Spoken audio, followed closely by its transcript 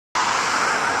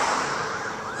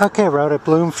Okay, we're out at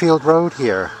Bloomfield Rd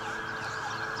here,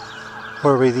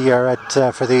 where we are at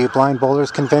for the Blind Bowlers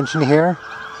Convention here.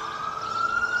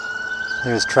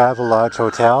 There's Travellodge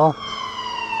Hotel.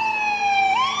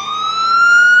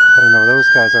 I don't know where those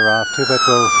guys are off to, but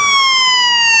we'll...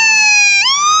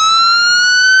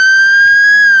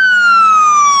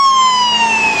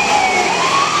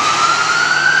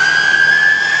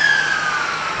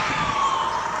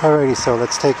 Alrighty, so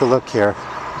let's take a look here.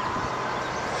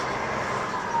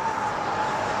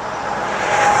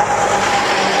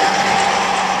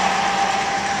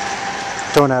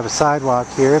 Don't have a sidewalk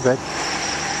here, but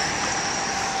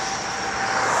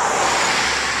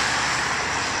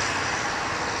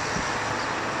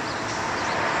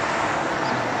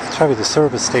it's probably the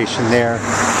service station there.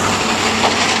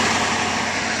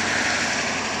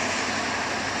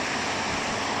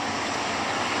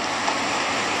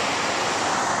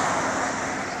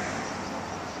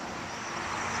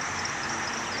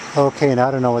 Okay, and I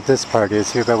don't know what this part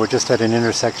is here, but we're just at an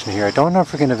intersection here. I don't know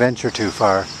if we're going to venture too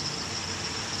far,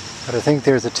 but I think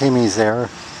there's a Timmy's there,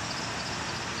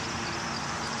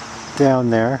 down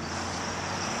there.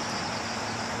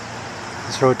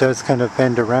 This road does kind of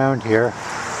bend around here.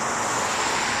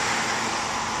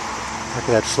 Look at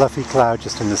that fluffy cloud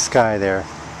just in the sky there.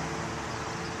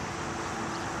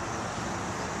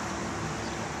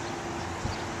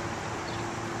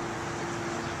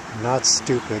 Not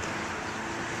stupid.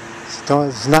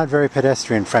 It's not very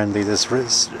pedestrian friendly, this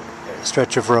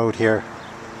stretch of road here.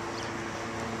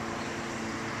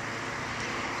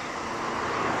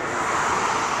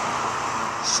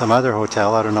 Some other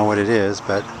hotel, I don't know what it is,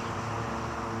 but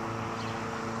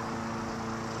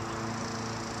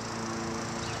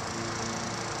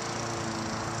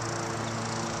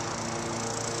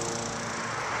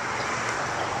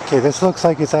okay, this looks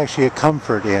like it's actually a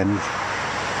Comfort Inn.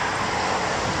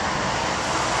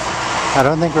 I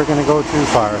don't think we're going to go too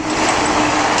far,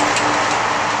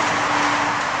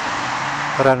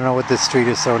 but I don't know what this street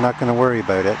is, so we're not going to worry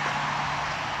about it.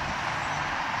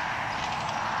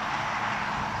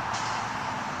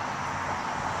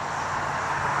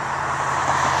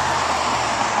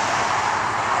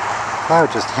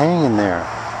 Cloud just hanging there.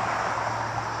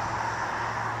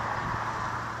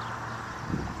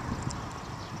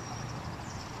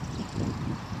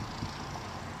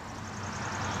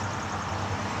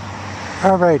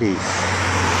 Alrighty.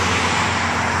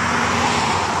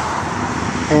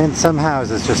 And some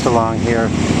houses just along here.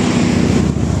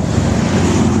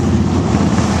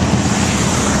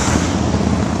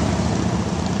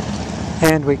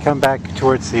 And we come back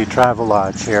towards the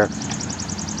Travellodge here.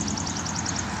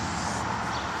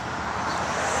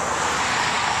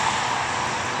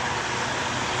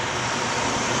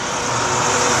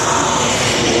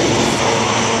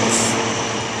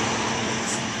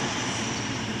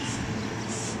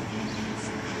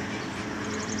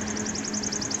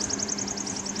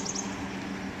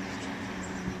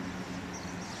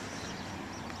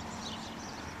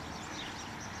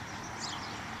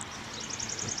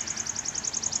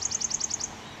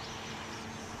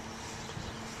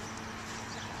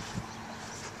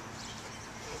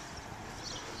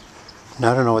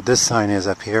 Now, I don't know what this sign is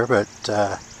up here, but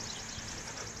okay,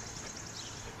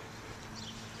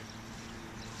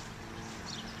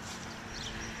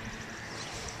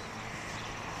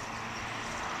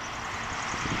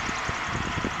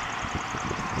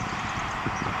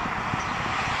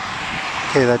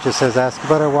 that just says ask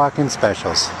about our walk-in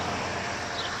specials.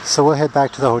 So we'll head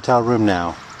back to the hotel room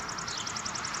now.